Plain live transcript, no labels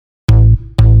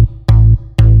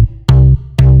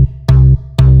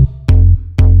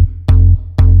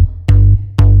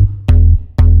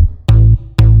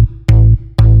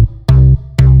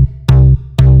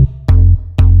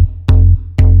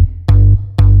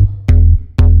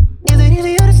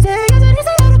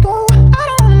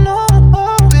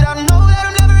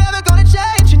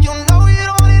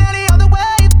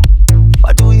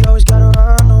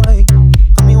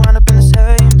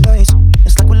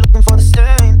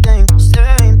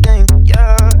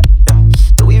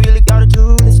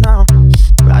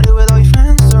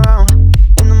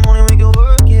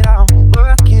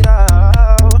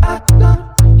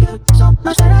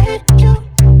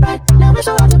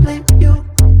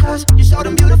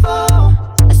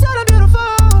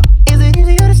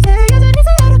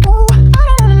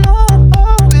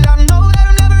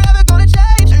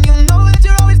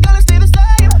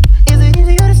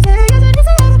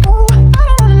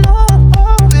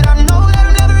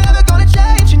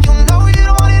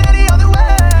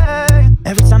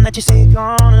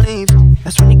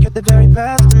get the very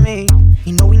best of me.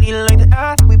 You know we need it like the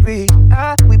air we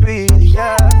breathe,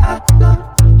 yeah. I love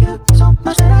you so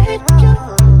much that I hate you.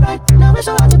 Right now it's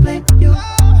so hard to blame you,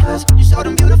 cause you're so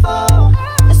damn beautiful.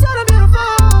 You're so damn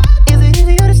beautiful. Is it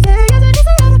easier to stay? Is it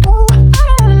easier to go? I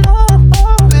don't wanna know.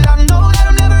 But I know that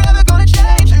I'm never ever gonna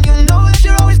change, and you know that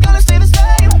you're always gonna stay the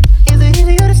same. Is it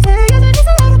easier to stay? Is it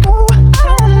easier to go? I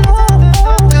don't wanna know.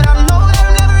 But I know that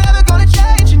I'm never ever gonna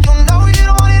change, and you know you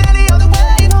don't want it any other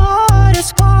way. The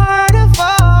hardest part of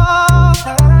all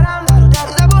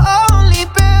is that we're only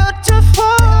built to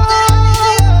fall.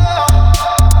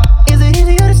 Is it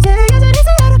easier to stay? Is it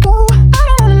easier to go? I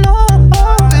don't wanna know.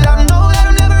 But I know that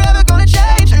I'm never ever gonna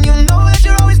change, and you know that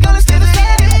you're always gonna stay the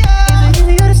same. Is it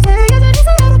easier to stay? Is it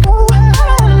easier to go? I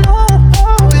don't wanna know.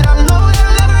 But I know that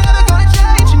I'm never ever gonna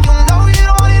change, and you know you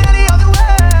don't want it any other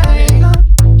way. I love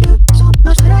you so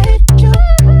much that I hate you.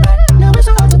 Right now it's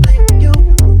so hard to blame you,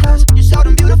 cause You're so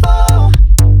damn beautiful.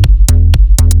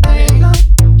 I love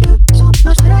you so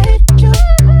much that I hate you.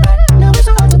 Right now it's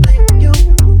so hard to blame you,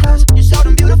 cause You're so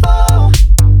damn beautiful.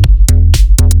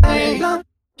 I love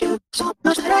you so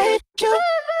much that I hate you.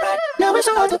 Right now it's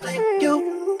so hard to blame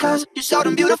you, cause You're so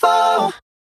damn beautiful.